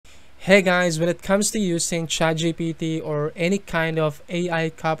Hey guys, when it comes to using ChatGPT or any kind of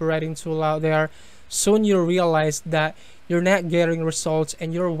AI copywriting tool out there, soon you'll realize that you're not getting results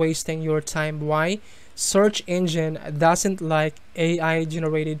and you're wasting your time. Why? Search engine doesn't like AI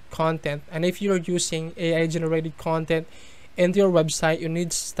generated content, and if you're using AI generated content into your website, you need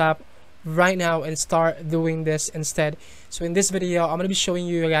to stop right now and start doing this instead. So in this video, I'm going to be showing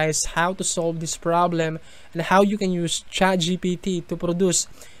you guys how to solve this problem and how you can use ChatGPT to produce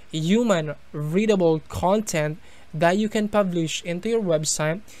human readable content that you can publish into your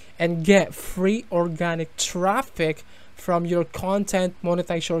website and get free organic traffic from your content,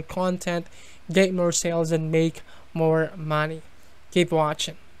 monetize your content, get more sales, and make more money. Keep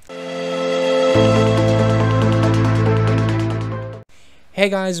watching. Hey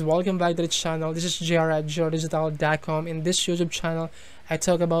guys, welcome back to the channel. This is JR at JRDigital.com. In this YouTube channel, I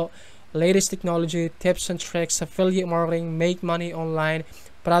talk about latest technology, tips and tricks, affiliate marketing, make money online,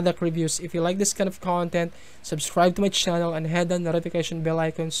 product reviews. If you like this kind of content, subscribe to my channel and hit the notification bell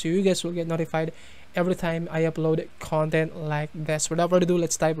icon so you guys will get notified every time I upload content like this. Without further ado,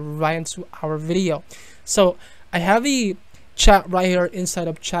 let's dive right into our video. So I have a chat right here inside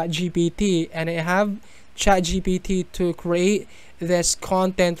of ChatGPT, and I have ChatGPT to create this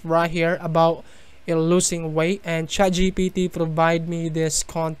content right here about losing weight, and ChatGPT provide me this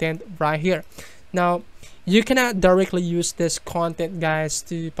content right here. Now you cannot directly use this content, guys,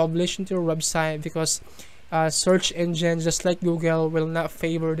 to publish into your website because search engines just like Google will not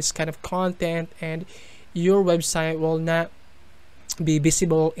favor this kind of content, and your website will not be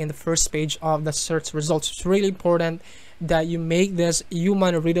visible in the first page of the search results. It's really important that you make this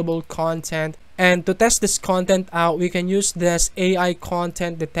human readable content. And to test this content out, we can use this AI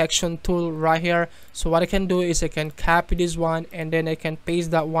content detection tool right here. So what I can do is I can copy this one and then I can paste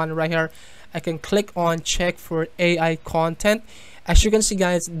that one right here. I can click on check for AI content. As you can see,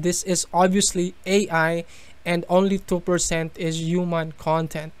 guys, this is obviously AI and only 2% is human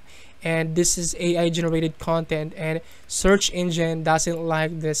content, and this is AI generated content, and search engine doesn't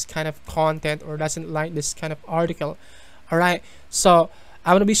like this kind of content or doesn't like this kind of article. All right, so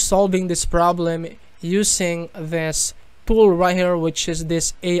I'm gonna be solving this problem using this tool right here, which is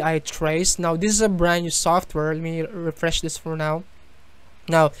this AI trace. Now this is a brand new software. Let me refresh this for now.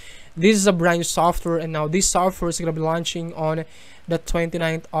 Now this is a brand new software, and now this software is going to be launching on the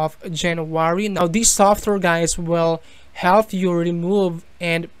 29th of January. Now this software, guys, will help you remove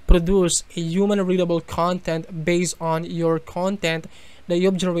and produce a human readable content based on your content that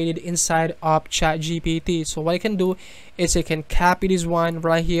you've generated inside of ChatGPT. So what I can do is I can copy this one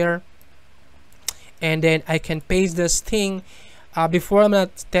right here and then I can paste this thing. Before I'm gonna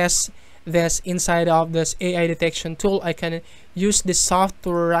test this inside of this AI detection tool, I can use this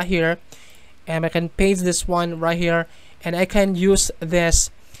software right here and I can paste this one right here, and I can use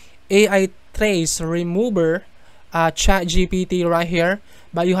this AI trace remover ChatGPT right here.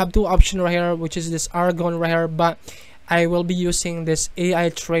 But you have two options right here, which is this argon right here, but I will be using this AI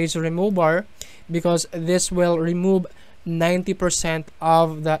trace remover because this will remove 90%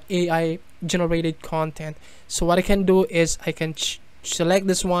 of the AI generated content. So what I can do is I can select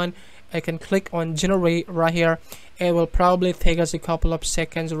this one, I can click on generate right here. It will probably take us a couple of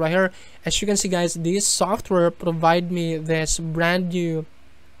seconds right here. As you can see, guys, this software provide me this brand new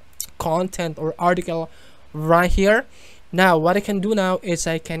content or article right here. Now what I can do now is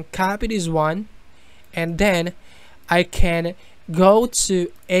I can copy this one and then I can go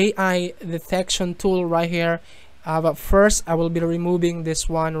to AI detection tool right here, but first I will be removing this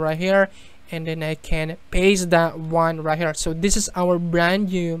one right here, and then I can paste that one right here. So this is our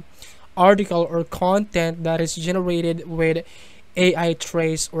brand new article or content that is generated with AI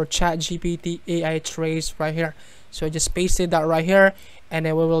trace or ChatGPT AI trace right here. So I just pasted that right here, and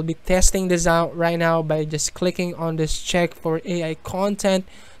then we will be testing this out right now by just clicking on this check for AI content.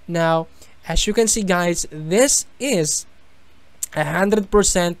 Now as you can see, guys, this is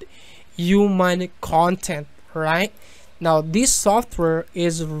 100% human content, right? Now this software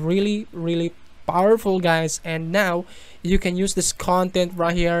is really powerful, guys, and now you can use this content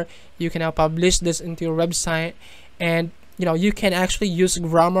right here. You can now publish this into your website, and you can actually use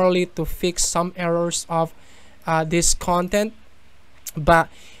Grammarly to fix some errors of this content, but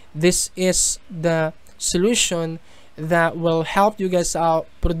this is the solution that will help you guys out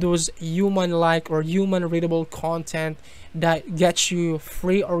produce human-like or human readable content that gets you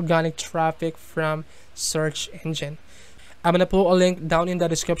free organic traffic from search engine. I'm gonna put a link down in the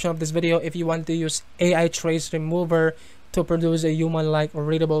description of this video if you want to use AI trace remover to produce a human-like or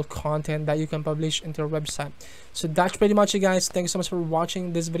readable content that you can publish into your website. So that's pretty much it, guys. Thanks so much for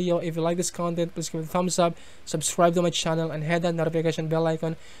watching this video. If you like this content, please give it a thumbs up, subscribe to my channel, and hit that notification bell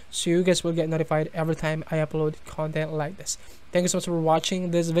icon so you guys will get notified every time I upload content like this. Thank you so much for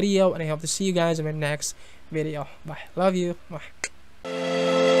watching this video, and I hope to see you guys in my next video. Bye. Love you. Bye.